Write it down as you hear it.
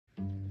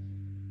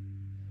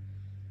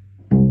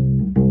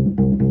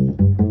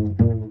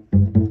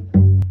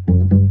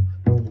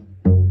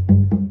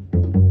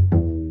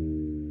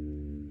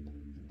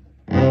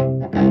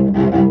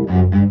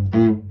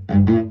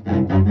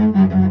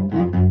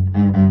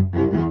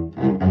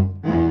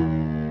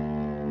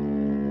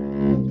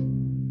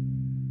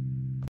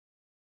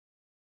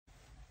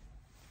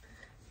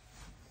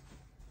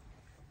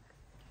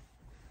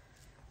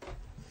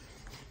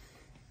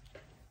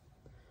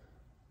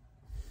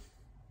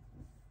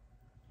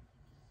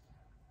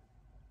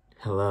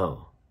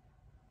Hello.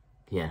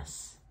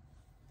 Yes.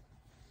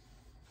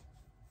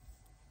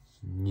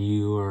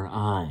 Your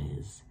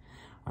eyes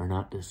are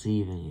not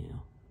deceiving you.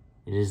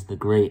 It is the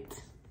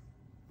great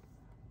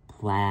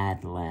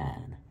Plaid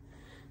Lad.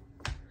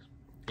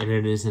 And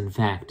it is, in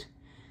fact,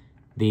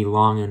 the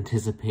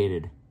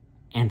long-anticipated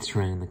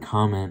answering the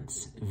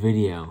comments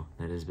video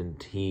that has been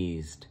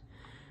teased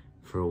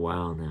for a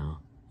while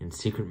now in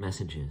secret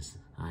messages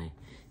I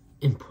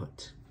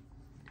input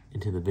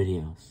into the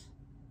videos.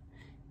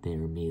 They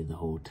were me the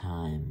whole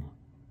time.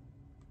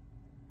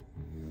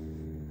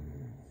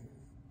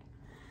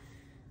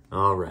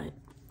 Alright,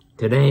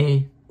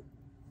 today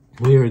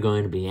we are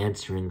going to be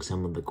answering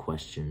some of the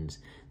questions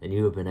that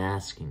you have been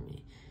asking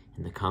me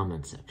in the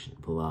comment section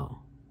below.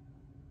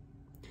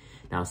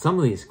 Now, some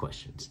of these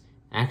questions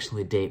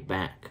actually date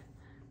back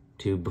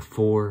to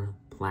before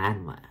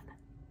Plaid Lad.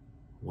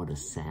 What a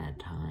sad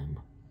time.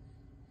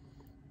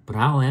 But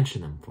I'll answer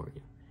them for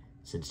you,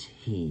 since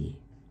he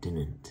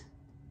didn't.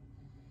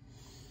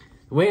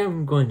 The way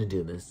I'm going to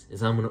do this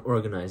is I'm going to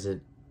organize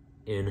it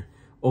in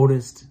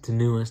oldest to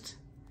newest.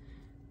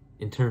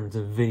 In terms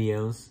of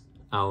videos,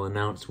 I'll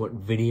announce what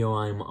video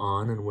I'm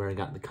on and where I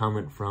got the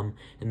comment from,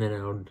 and then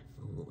I'll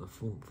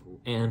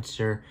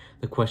answer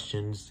the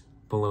questions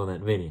below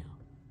that video.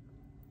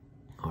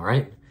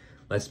 Alright,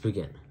 let's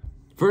begin.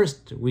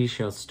 First, we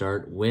shall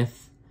start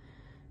with,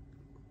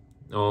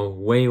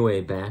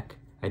 way back,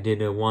 I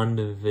did a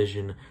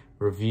WandaVision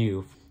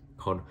review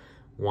called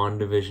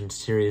WandaVision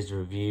Series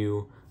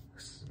Review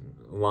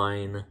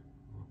Line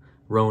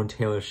Rowan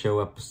Taylor Show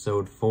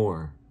Episode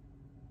 4.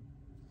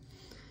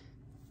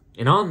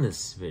 And on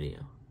this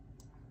video,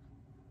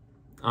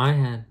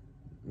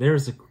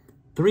 there's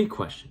 3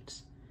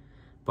 questions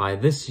by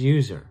this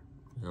user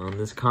on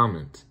this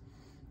comment.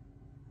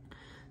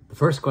 The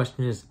first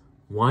question is,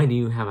 why do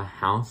you have a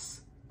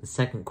house? The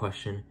second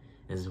question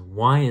is,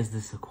 why is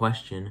this a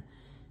question?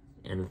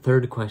 And the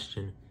third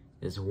question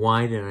is,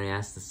 why did I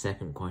ask the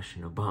second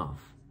question above?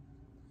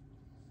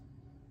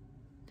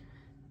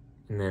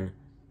 And then,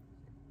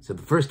 so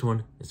the first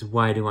one is,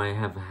 why do I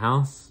have a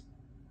house?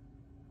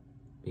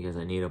 Because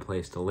I need a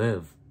place to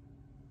live.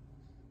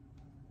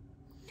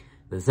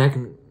 The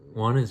second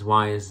one is,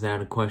 why is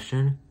that a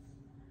question?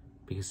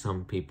 Because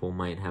some people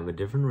might have a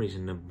different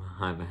reason to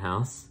have a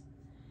house.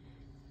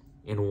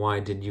 And why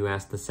did you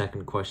ask the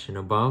second question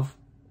above?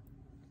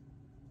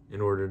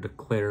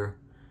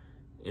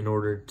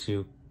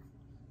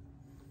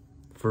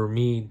 For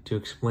me to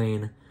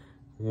explain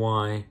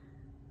why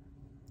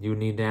you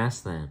need to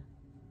ask that,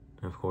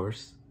 of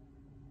course.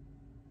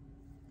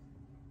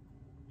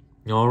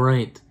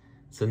 Alright,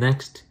 so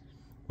next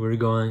we're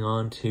going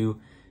on to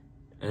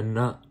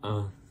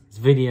a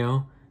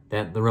video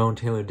that the Rowan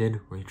Taylor did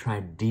where he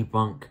tried to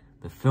debunk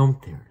the film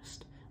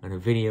theorist in a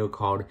video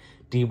called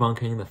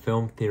Debunking the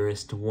Film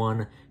Theorist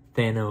 1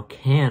 Thanos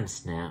Can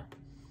Snap,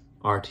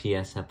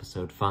 RTS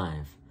Episode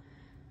 5.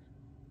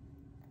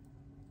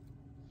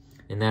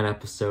 In that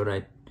episode,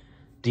 I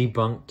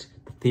debunked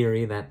the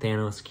theory that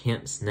Thanos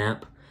can't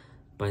snap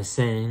by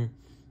saying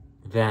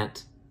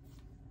that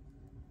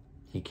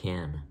he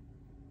can.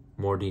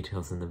 More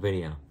details in the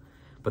video.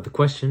 But the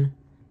question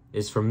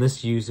is from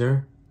this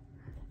user,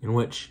 in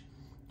which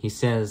he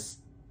says,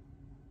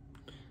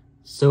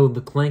 so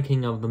the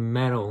clanking of the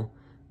metal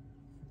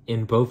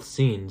in both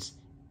scenes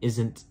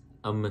isn't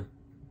a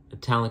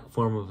metallic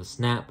form of a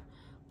snap,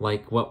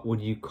 like what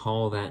would you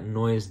call that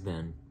noise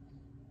then?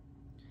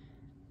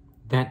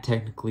 That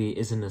technically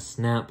isn't a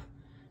snap,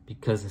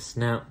 because a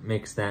snap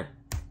makes that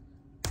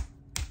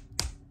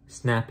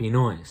snappy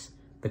noise.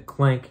 The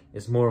clank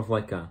is more of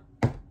like a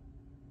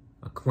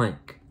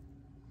clank,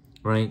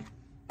 right?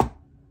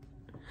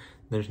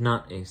 There's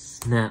not a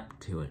snap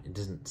to it. It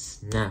doesn't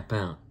snap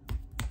out.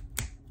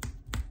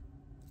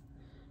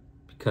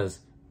 Because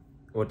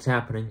what's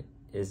happening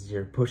is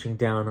you're pushing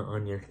down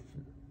on your,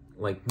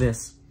 like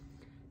this.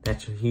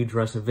 That's a huge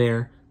rush of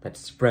air that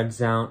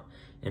spreads out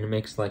and it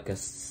makes like a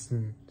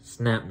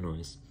snap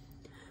noise.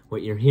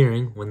 What you're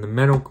hearing when the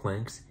metal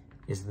clanks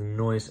is the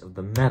noise of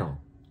the metal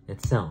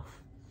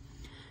itself,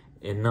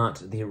 and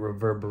not the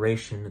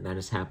reverberation that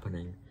is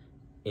happening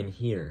in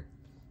here.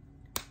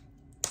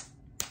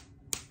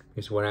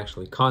 Because what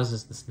actually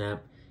causes the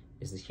snap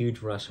is the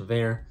huge rush of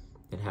air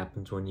that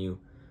happens when you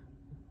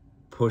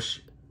push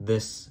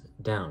this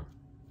down.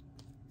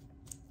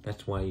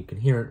 That's why you can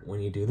hear it when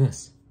you do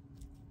this.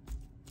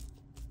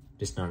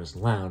 Just not as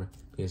loud,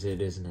 because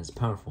it isn't as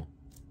powerful.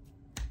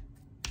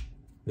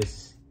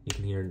 This, you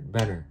can hear it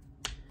better.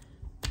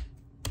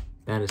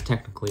 That is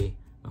technically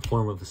a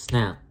form of a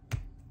snap,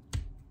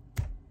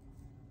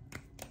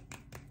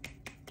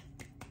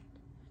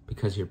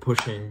 because you're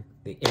pushing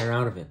the air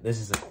out of it. This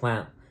is a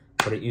clap,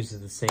 but it uses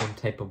the same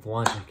type of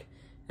logic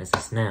as a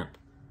snap.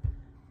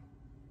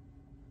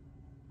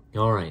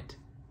 Alright,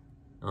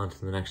 on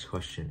to the next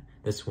question.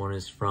 This one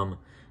is from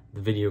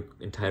the video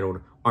entitled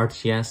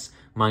RTS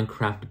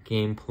Minecraft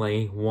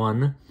Gameplay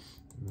 1,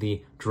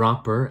 The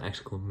Dropper,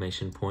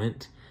 exclamation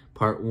point,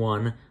 Part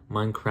 1,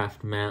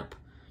 Minecraft Map,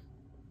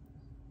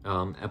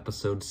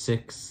 Episode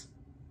 6,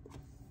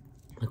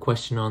 The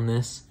question on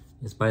this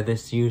is by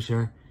this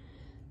user.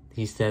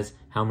 He says,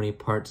 how many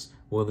parts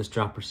will this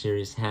dropper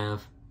series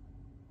have?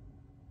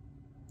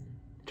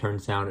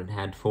 Turns out it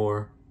had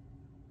 4.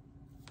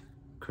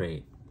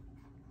 Great.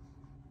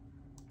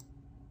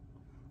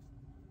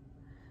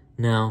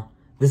 Now,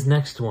 this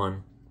next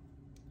one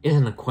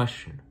isn't a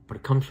question, but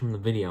it comes from the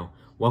video,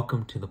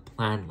 Welcome to the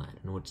Plaid Lad,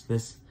 in which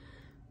this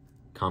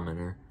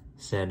commenter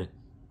said,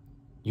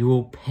 you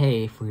will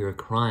pay for your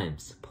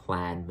crimes,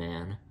 Plaid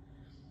man.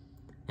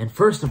 And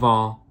first of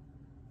all,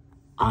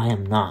 I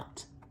am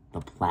not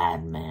the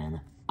Plaid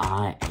man.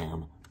 I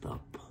am the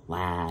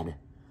Plaid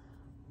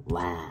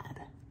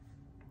Lad.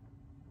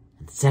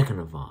 And second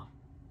of all,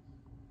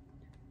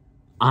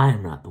 I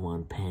am not the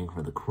one paying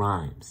for the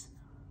crimes.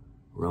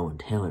 Rowan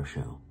Taylor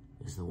Show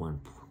is the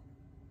one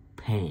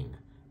paying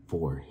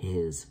for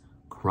his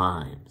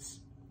crimes.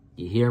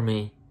 You hear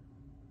me?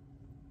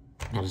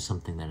 That is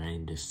something that I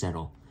need to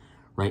settle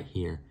right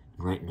here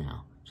and right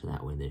now, so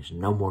that way there's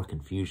no more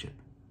confusion.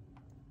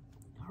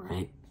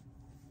 Alright?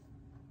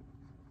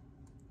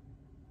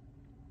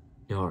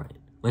 Alright,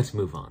 let's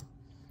move on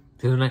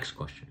to the next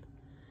question.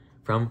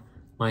 From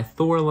my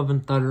Thor Love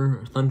and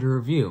Thunder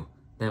review.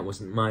 That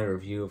wasn't my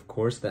review, of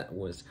course. That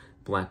was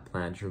Black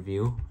Plaid's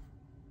review.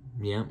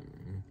 Yep,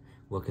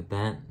 look at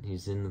that.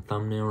 He's in the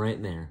thumbnail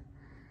right there.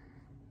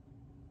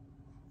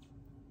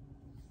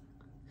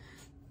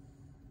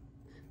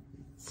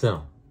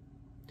 So,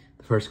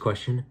 the first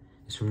question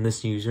is from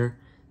this user,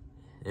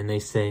 and they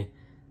say,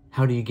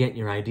 how do you get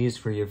your ideas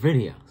for your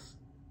videos?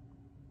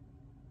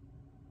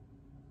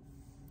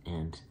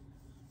 And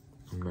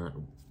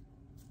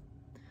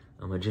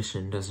a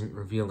magician doesn't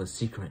reveal his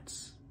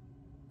secrets.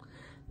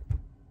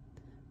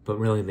 But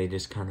really, they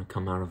just kind of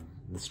come out of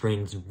the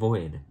strange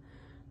void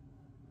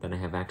that I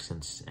have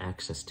access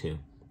to.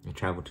 I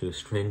travel to a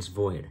strange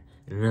void,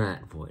 and in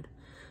that void,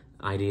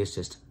 ideas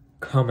just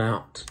come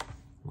out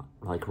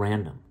like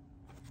random.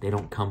 They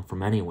don't come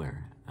from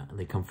anywhere.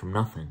 They come from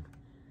nothing.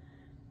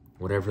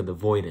 Whatever the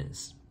void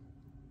is.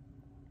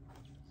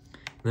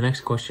 The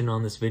next question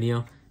on this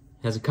video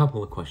has a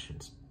couple of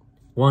questions.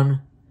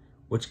 One,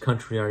 which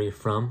country are you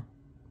from?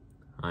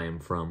 I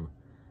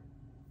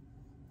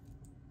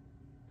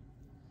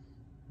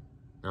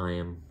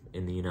am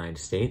in the United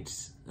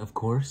States, of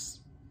course.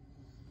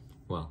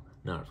 Well,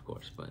 not of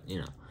course, but you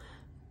know.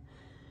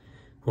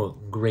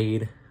 What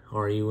grade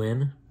are you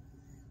in?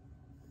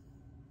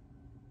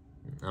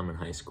 I'm in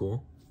high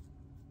school.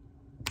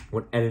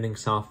 What editing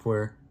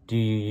software do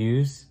you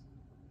use?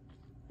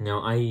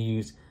 Now, I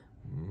use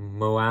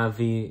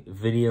Mojave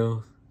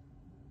Video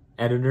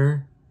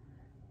Editor,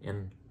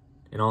 and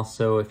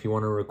also if you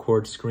want to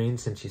record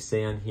screens, since you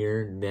say on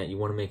here that you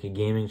want to make a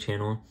gaming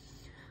channel,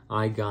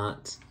 I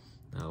got,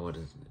 what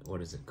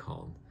is it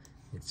called?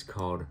 It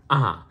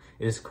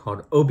is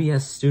called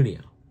OBS Studio.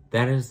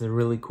 That is the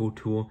really cool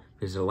tool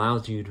because it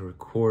allows you to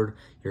record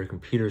your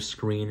computer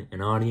screen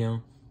and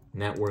audio,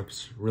 and that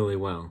works really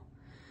well.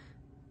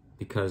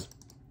 Because,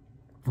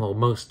 well,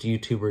 most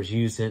YouTubers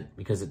use it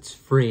because it's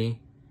free,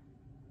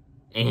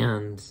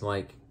 and,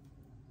 like,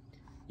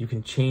 you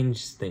can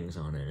change things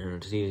on it, and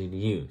it's easy to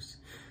use.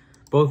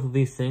 Both of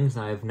these things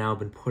I've now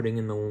been putting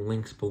in the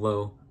links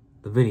below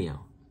the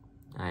video.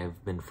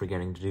 I've been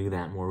forgetting to do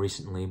that more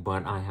recently,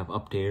 but I have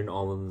updated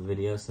all of the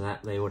videos so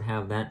that they would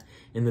have that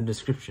in the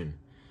description.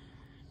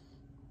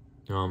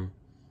 Do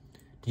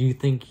you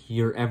think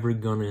you're ever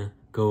gonna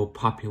go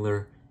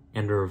popular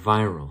and or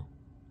viral?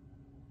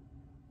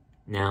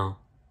 Now,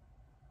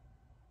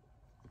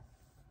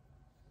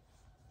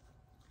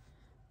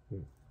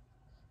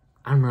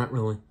 I'm not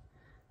really.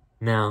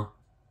 Now,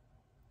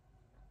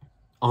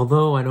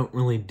 although I don't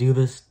really do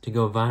this to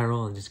go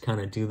viral and just kind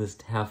of do this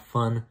to have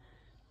fun,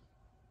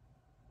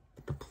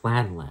 the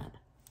Plaid Lad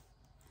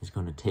is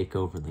going to take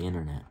over the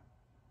internet.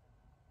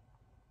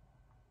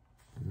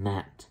 And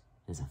that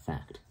is a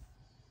fact.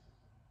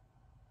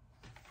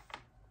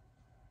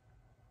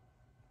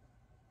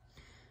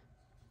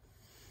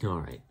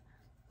 Alright,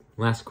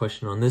 last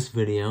question on this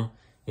video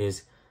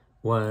is,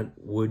 what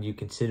would you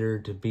consider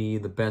to be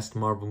the best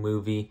Marvel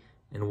movie,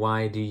 and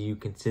why do you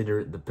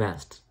consider it the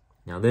best?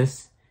 Now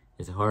this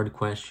is a hard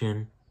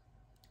question,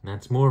 and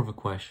that's more of a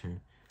question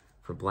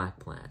for Black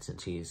Plaid,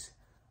 since he's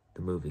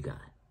the movie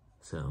guy.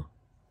 So,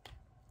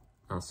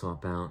 I'll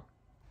swap out.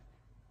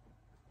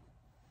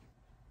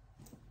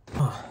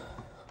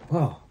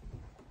 Whoa.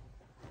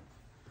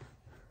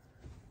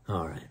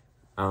 Alright,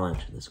 I'll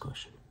answer this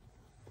question.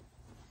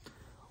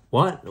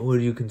 What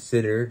would you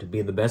consider to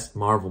be the best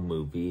Marvel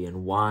movie,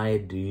 and why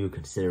do you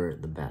consider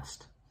it the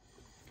best?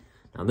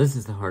 Now, this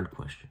is the hard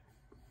question,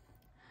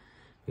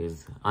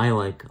 because I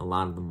like a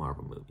lot of the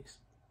Marvel movies.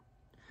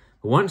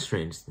 But one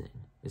strange thing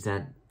is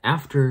that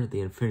after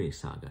the Infinity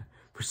Saga,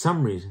 for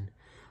some reason,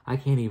 I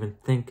can't even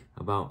think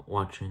about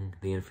watching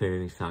the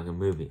Infinity Saga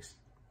movies.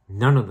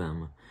 None of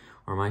them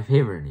are my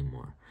favorite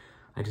anymore.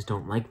 I just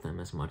don't like them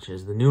as much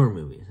as the newer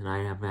movies, and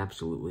I have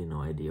absolutely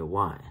no idea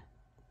why.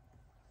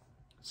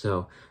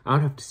 So, I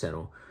would have to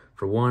settle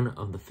for one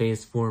of the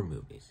Phase 4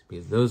 movies,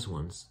 because those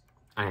ones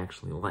I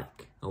actually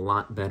like a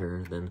lot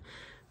better than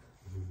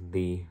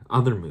the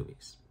other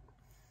movies.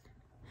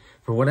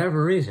 For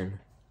whatever reason,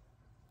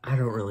 I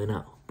don't really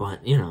know,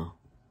 but, you know,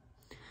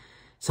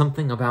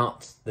 something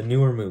about the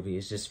newer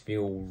movies just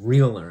feel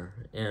realer,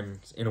 and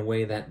in a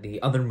way that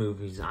the other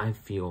movies I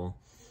feel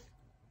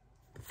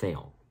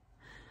fail.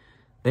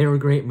 They were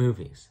great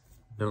movies,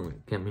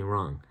 don't get me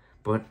wrong,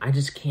 but I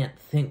just can't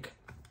think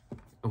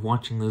of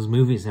watching those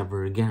movies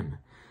ever again.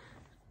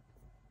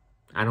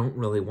 I don't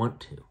really want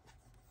to.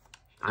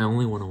 I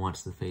only want to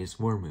watch the Phase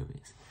 4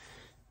 movies.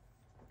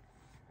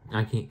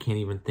 I can't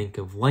even think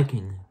of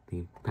liking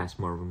the past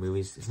Marvel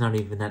movies. It's not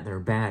even that they're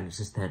bad, it's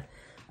just that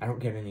I don't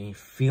get any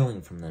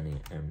feeling from them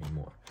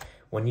anymore.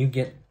 When you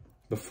get,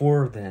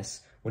 before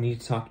this, when you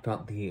talked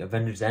about the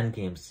Avengers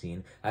Endgame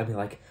scene, I'd be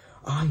like,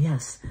 oh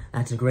yes,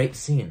 that's a great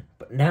scene.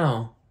 But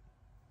now,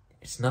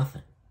 it's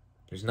nothing.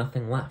 There's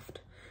nothing left.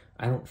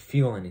 I don't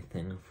feel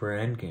anything for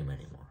Endgame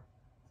anymore.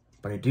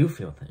 But I do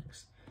feel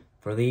things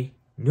for the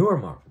newer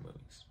Marvel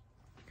movies.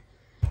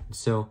 And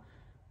so,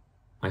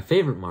 my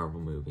favorite Marvel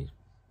movie.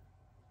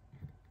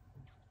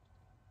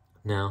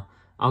 Now,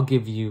 I'll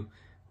give you,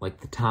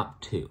 like, the top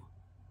two.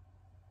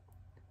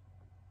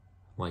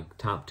 Like,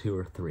 top 2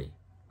 or 3.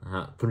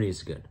 3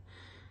 is good.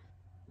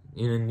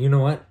 And you know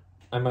what?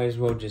 I might as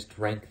well just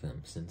rank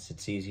them, since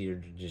it's easier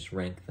to just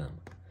rank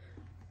them.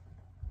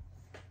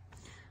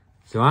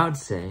 So I would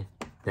say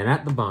that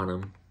at the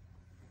bottom,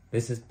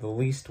 this is the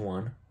least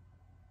one,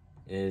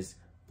 is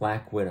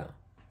Black Widow.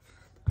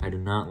 I do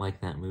not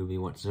like that movie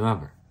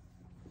whatsoever.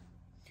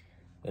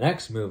 The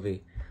next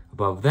movie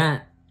above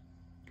that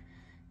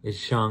is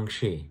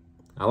Shang-Chi.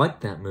 I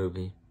like that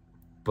movie,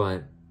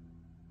 but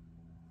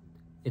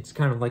it's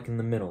kind of like in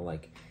the middle.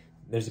 Like,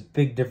 there's a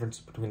big difference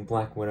between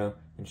Black Widow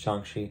and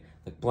Shang-Chi.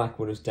 Like, Black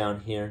Widow's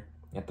down here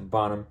at the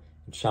bottom,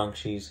 and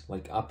Shang-Chi's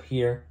like up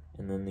here,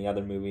 and then the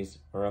other movies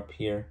are up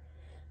here.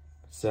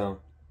 So,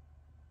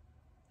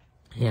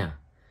 yeah.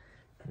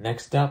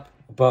 Next up,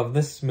 above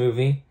this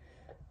movie,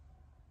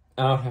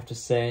 I would have to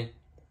say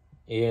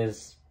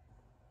is...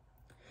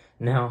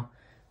 Now,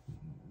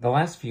 the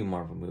last few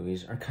Marvel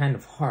movies are kind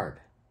of hard.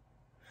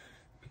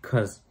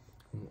 Because,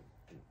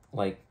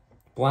 like,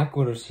 Black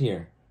Widow's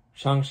here,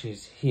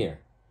 Shang-Chi's here,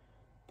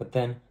 but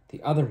then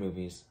the other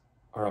movies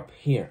are up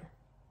here.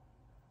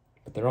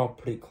 But they're all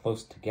pretty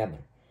close together.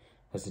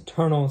 As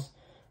Eternals,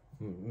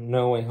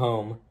 No Way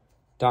Home,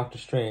 Doctor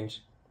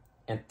Strange,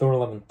 and Thor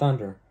Love and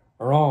Thunder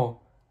are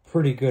all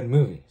pretty good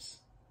movies.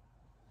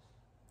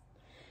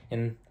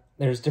 And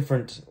there's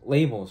different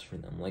labels for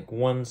them. Like,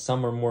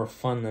 some are more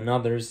fun than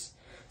others.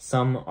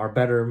 Some are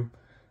better,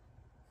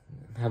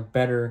 have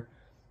better,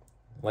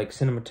 like,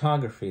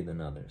 cinematography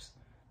than others.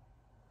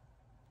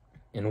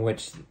 In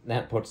which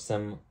that puts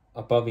them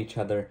above each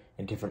other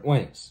in different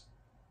ways.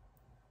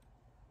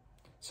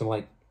 So,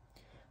 like,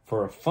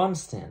 for a fun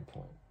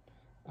standpoint,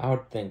 I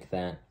would think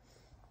that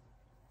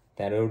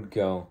it would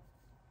go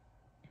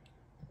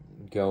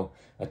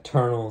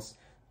Eternals,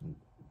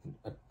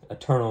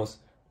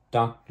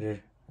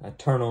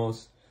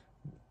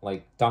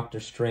 like Doctor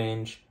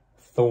Strange,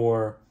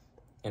 Thor,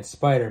 and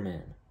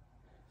Spider-Man.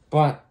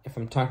 But if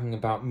I'm talking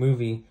about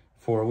movie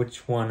for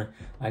which one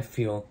I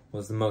feel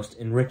was the most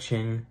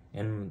enriching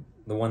and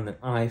the one that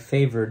I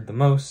favored the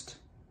most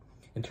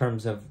in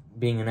terms of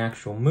being an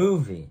actual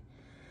movie,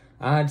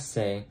 I'd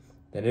say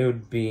that it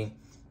would be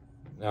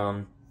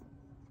it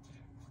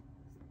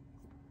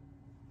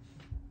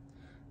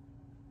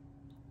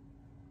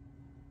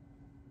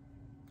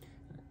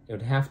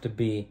would have to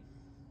be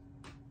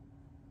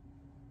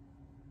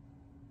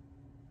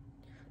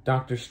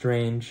Doctor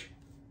Strange,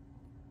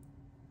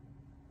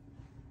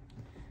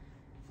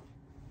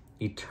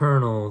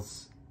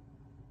 Eternals,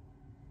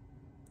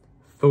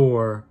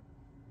 Thor,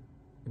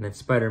 and then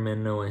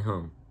Spider-Man No Way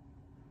Home.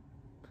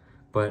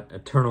 But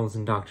Eternals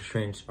and Doctor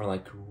Strange are,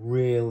 like,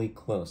 really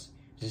close.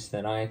 It's just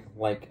that I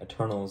like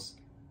Eternals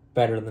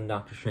better than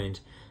Doctor Strange,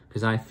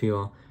 because I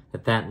feel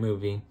that that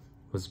movie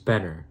was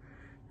better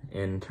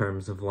in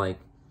terms of, like,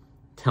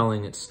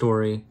 telling its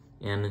story,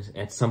 and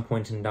at some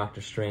point in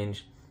Doctor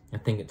Strange, I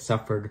think it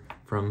suffered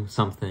from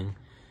something.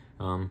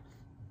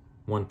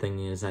 One thing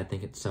is, I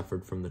think it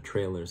suffered from the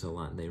trailers a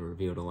lot. They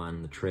revealed a lot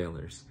in the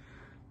trailers.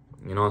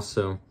 And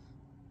also,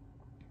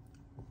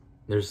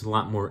 there's a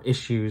lot more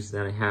issues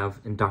that I have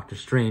in Doctor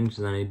Strange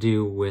than I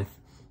do with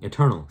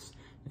Eternals.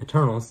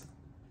 Eternals,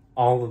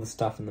 all of the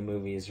stuff in the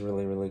movie is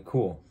really, really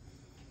cool.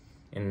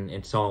 And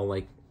it's all,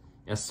 like,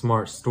 a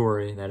smart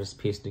story that is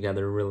pieced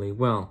together really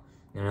well.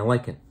 And I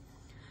like it.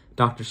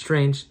 Doctor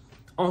Strange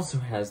also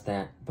has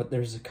that, but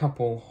there's a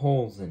couple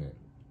holes in it.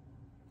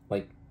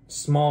 Like,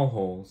 small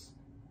holes,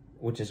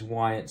 which is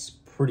why it's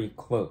pretty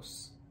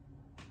close.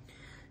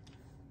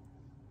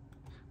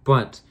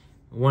 But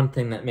one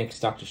thing that makes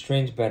Doctor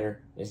Strange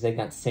better is they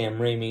got Sam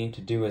Raimi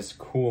to do his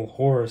cool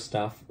horror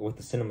stuff with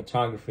the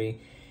cinematography,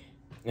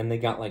 and they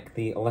got, like,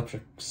 the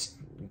electric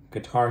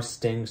guitar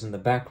stings in the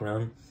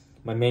background.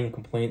 My main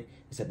complaint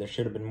is that there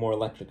should have been more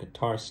electric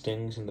guitar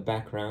stings in the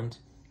background.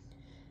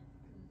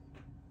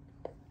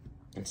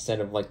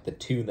 instead of like the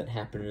 2 that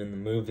happened in the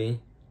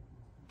movie.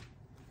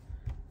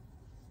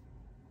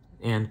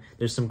 And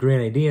there's some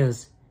great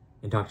ideas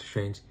in Doctor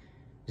Strange,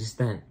 just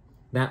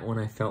that one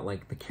I felt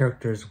like the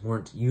characters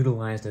weren't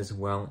utilized as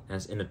well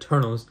as in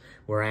Eternals,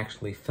 where I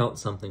actually felt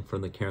something for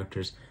the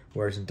characters,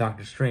 whereas in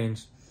Doctor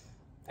Strange,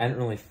 I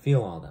didn't really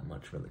feel all that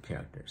much for the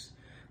characters.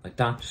 Like,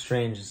 Doctor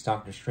Strange is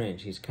Doctor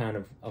Strange. He's kind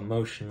of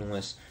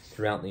emotionless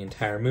throughout the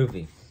entire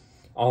movie.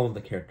 All of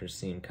the characters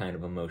seem kind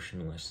of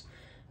emotionless,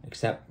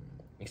 except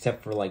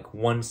for, like,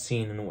 one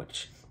scene in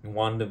which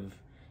Wanda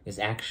is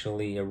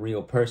actually a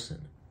real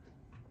person.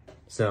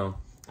 So,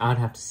 I'd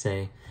have to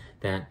say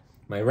that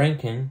my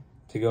ranking,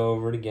 to go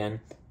over it again,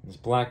 is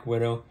Black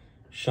Widow,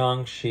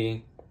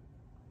 Shang-Chi,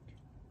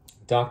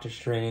 Doctor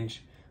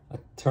Strange,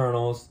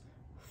 Eternals,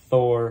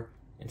 Thor,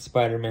 and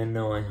Spider-Man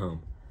No Way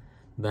Home.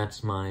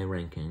 That's my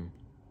ranking.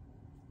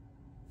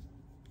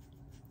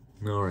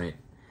 Alright,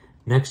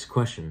 next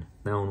question.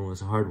 That one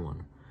was a hard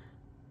one.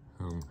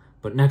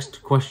 But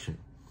next question.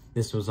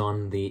 This was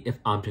on the If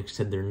Objects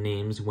Said Their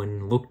Names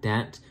When Looked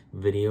At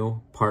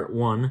video, part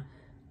 1.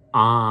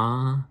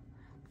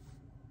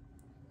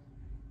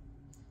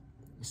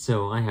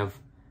 So I have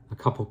a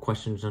couple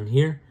questions on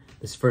here.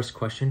 This first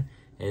question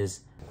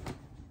is,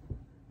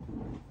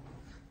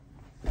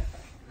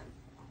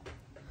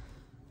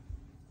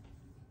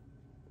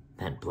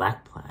 that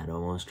Black Plaid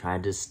almost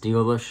tried to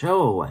steal the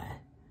show away.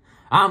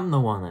 I'm the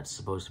one that's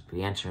supposed to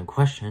be answering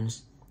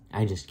questions.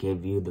 I just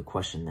gave you the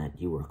question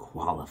that you were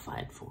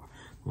qualified for,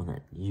 the one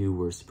that you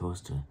were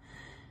supposed to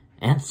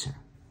answer.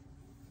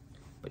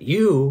 But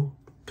you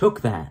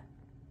took that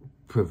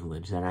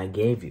privilege that I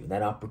gave you,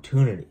 that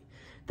opportunity,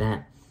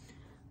 that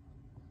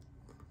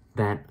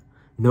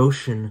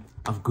notion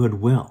of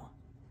goodwill,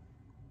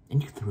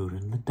 and you threw it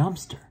in the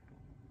dumpster.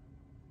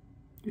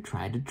 You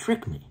tried to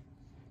trick me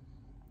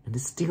into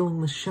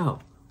stealing the show,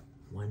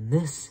 when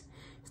this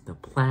is the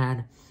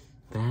Plaid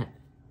that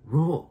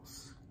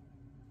rules.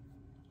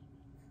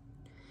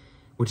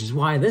 Which is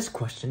why this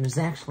question is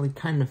actually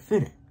kind of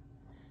fitting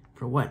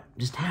for what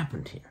just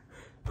happened here.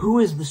 Who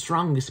is the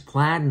strongest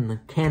Plaid in the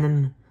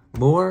canon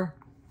lore?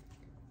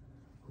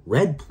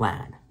 Red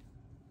Plaid.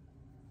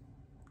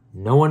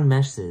 No one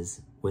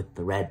messes with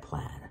the Red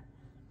Plaid.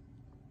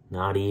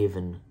 Not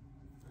even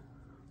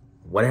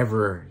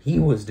whatever he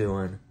was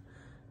doing.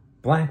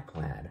 Black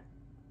Plaid.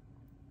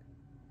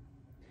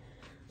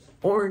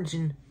 Orange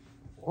and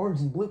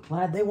Blue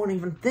Plaid, they won't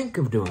even think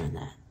of doing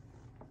that.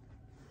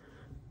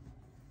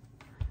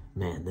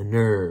 Man, the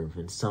nerve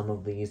in some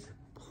of these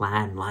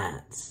Plaid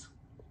lads.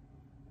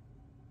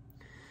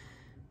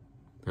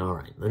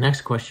 Alright, the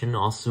next question,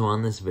 also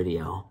on this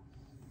video,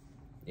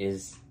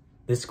 is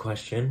this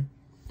question.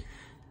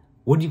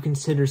 Would you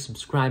consider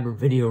subscriber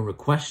video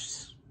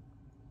requests?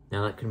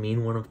 Now that could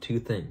mean one of two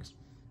things.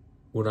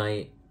 Would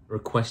I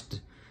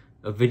request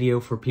a video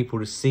for people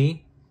to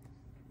see?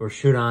 Or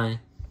should I,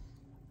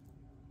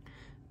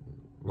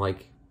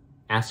 like,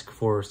 ask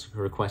for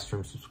requests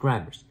from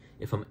subscribers?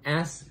 If I'm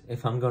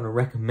going to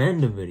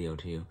recommend a video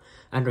to you,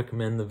 I'd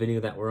recommend the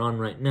video that we're on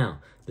right now.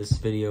 This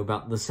video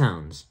about the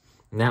sounds.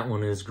 That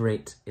one is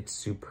great. It's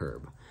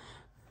superb.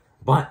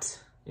 But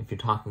if you're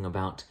talking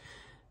about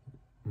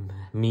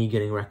me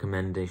getting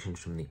recommendations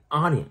from the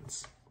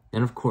audience,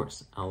 then of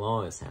course, I'll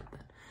always have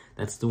that.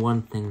 That's the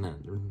one thing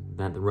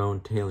that the Rowan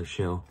Taylor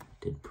Show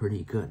did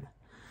pretty good.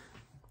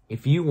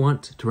 If you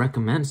want to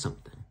recommend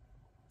something,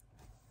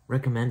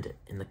 recommend it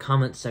in the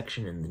comment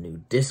section, in the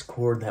new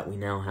Discord that we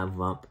now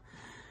have up,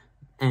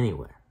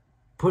 anywhere.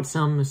 Put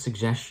some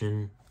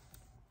suggestion,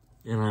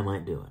 and I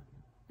might do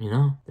it, you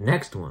know? The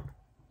next one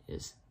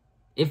is,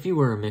 if you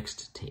were a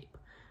mixed tape,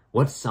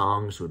 what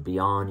songs would be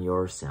on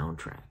your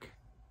soundtrack?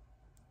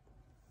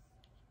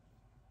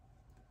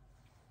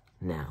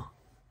 Now,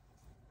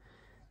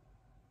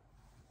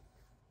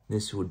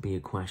 this would be a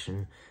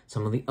question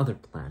some of the other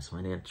Plaids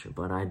might answer,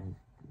 but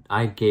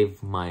I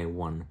gave my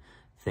one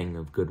thing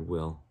of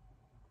goodwill,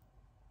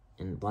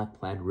 and Black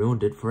Plaid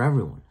ruined it for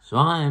everyone, so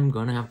I'm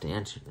going to have to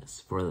answer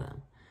this for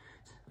them.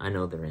 I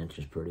know their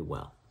answers pretty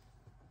well.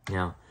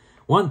 Now,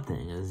 one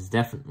thing is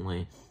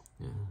definitely,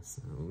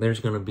 there's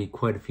going to be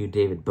quite a few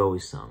David Bowie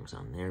songs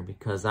on there,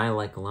 because I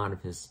like a lot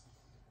of his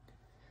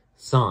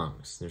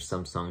songs. There's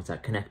some songs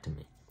that connect to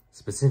me.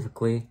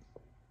 Specifically,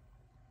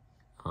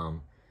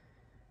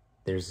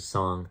 there's a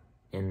song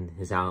in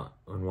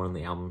one of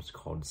the albums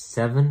called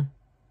 7.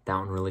 That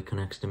one really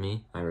connects to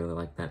me. I really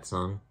like that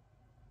song.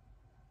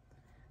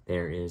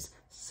 There is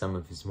some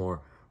of his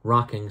more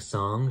rocking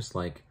songs,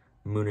 like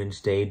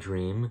Moonage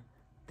Daydream,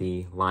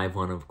 the live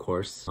one, of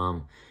course.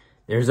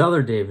 There's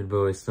other David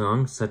Bowie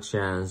songs, such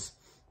as,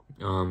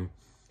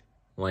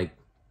 like,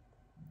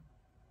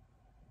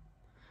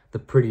 The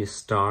Prettiest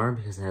Star,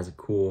 because it has a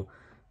cool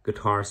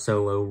guitar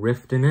solo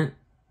riff in it.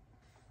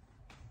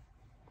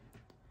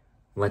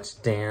 Let's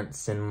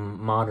Dance and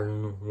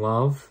Modern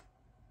Love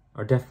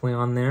are definitely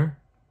on there.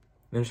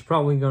 There's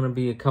probably going to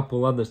be a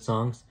couple other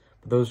songs,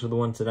 but those are the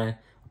ones that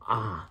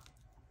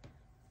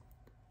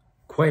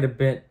quite a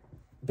bit.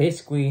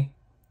 Basically,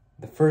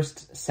 the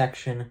first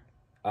section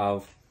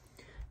of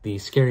the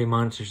Scary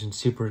Monsters and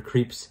Super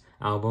Creeps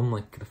album,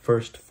 like the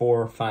first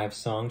 4 or 5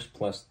 songs,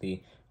 plus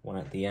the one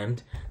at the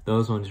end,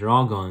 those ones are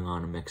all going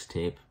on a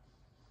mixtape.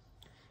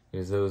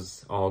 Because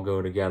those all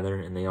go together,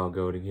 and they all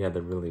go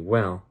together really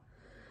well.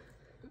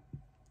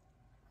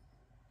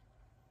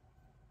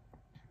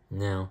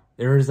 Now,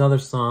 there is other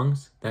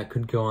songs that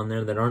could go on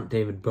there that aren't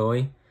David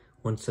Bowie.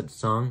 One such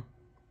song,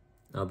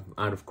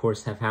 I'd of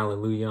course have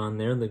Hallelujah on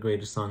there, the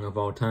greatest song of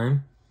all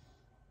time.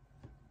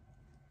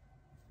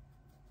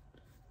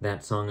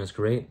 That song is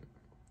great.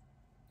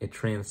 It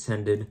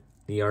transcended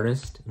the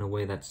artist in a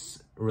way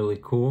that's really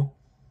cool.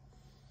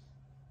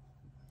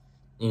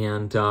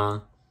 And,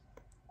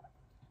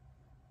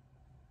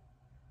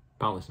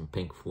 probably some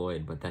Pink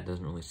Floyd, but that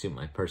doesn't really suit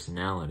my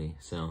personality,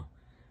 so.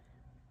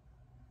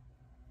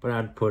 But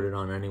I'd put it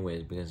on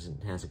anyways because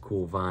it has a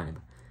cool vibe,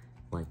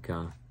 like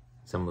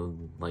some of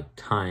like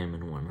Time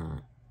and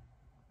whatnot.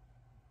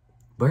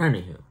 But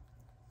anywho,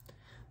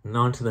 and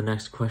on to the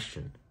next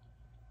question.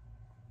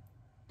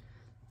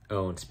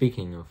 Oh, and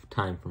speaking of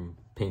Time from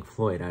Pink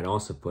Floyd, I'd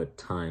also put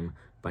Time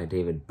by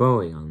David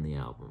Bowie on the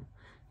album,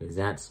 because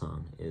that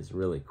song is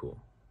really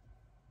cool.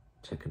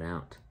 Check it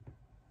out.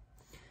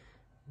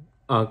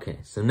 Okay,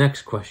 so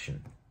next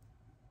question.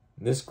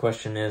 This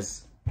question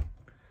is,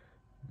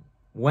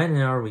 when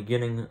are we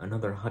getting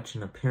another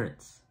Hutchin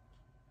appearance?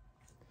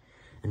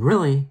 And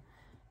really,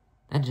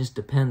 that just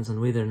depends on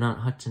whether or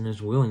not Hutchin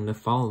is willing to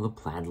follow the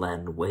Plaid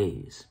Lad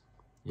ways.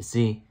 You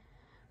see,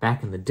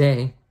 back in the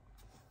day,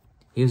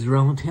 he was a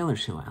Roland Taylor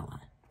Show ally.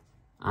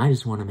 I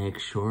just want to make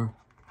sure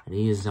that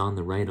he is on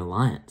the right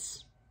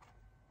alliance.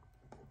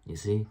 You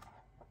see?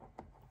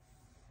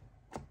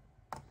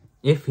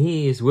 If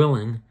he is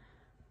willing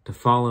to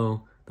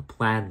follow the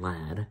Plaid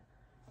Lad,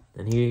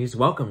 then he's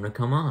welcome to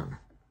come on.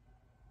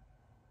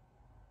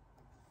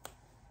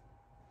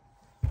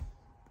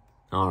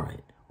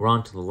 Alright, we're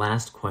on to the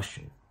last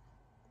question.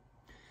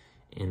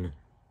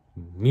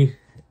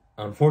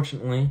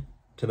 Unfortunately,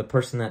 to the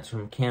person that's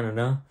from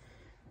Canada,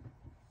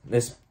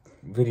 this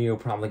video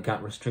probably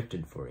got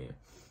restricted for you,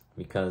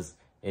 because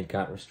it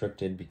got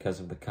restricted because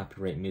of the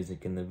copyright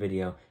music in the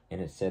video,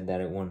 and it said that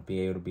it won't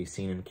be able to be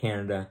seen in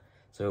Canada,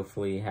 so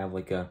hopefully you have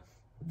like a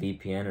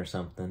VPN or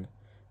something,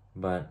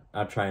 but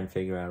I'll try and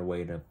figure out a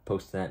way to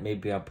post that.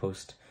 Maybe I'll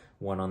post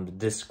one on the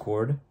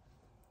Discord.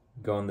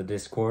 Go on the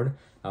Discord.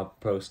 I'll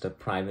post a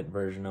private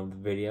version of the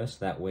video, so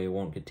that way it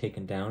won't get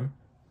taken down.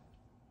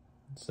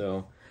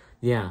 So,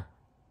 yeah,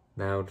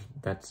 now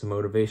that's the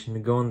motivation to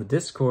go on the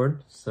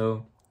Discord,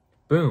 so,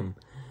 boom.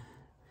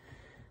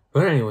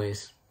 But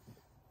anyways,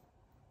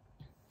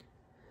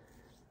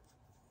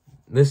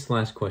 this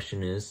last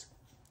question is,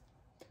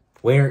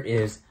 where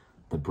is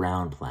the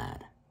brown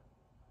plaid?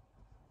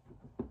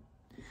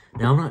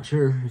 Now, I'm not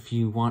sure if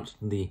you watched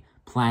the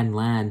Plaid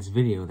Lads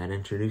video that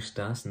introduced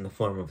us in the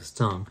form of a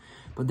song,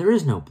 but there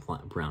is no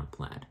brown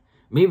plaid.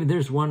 Maybe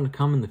there's one to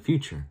come in the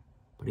future,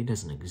 but he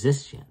doesn't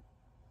exist yet.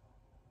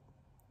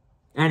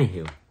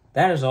 Anywho,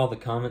 that is all the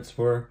comments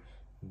for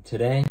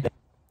today.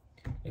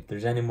 If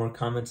there's any more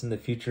comments in the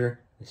future,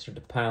 they start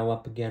to pile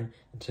up again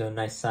into a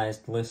nice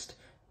sized list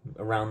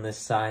around this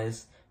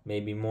size,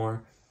 maybe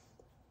more,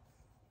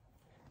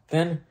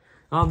 then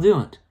I'll do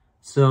it.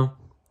 So,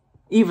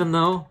 even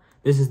though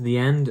this is the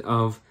end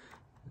of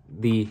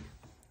the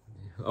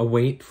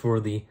await for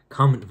the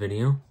comment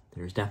video,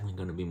 there's definitely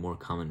going to be more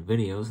comment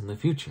videos in the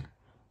future.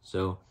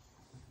 So,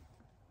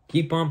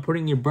 keep on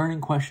putting your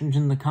burning questions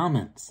in the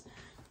comments.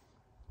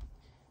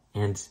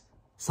 And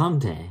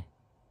someday,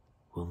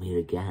 we'll meet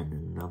again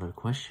in another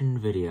question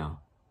video.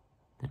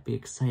 That'd be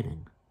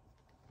exciting,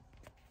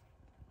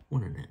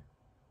 wouldn't it?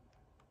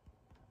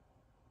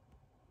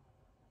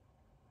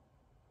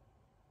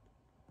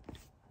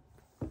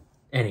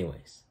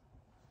 Anyways,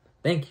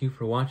 thank you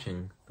for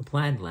watching The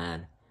Plaid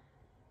Lad.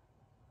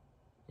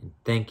 And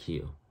thank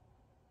you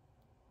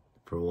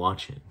for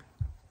watching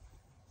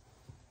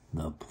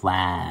The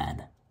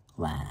Plaid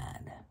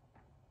Lad.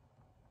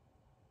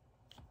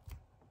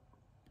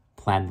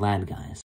 Plaid Lad, guys.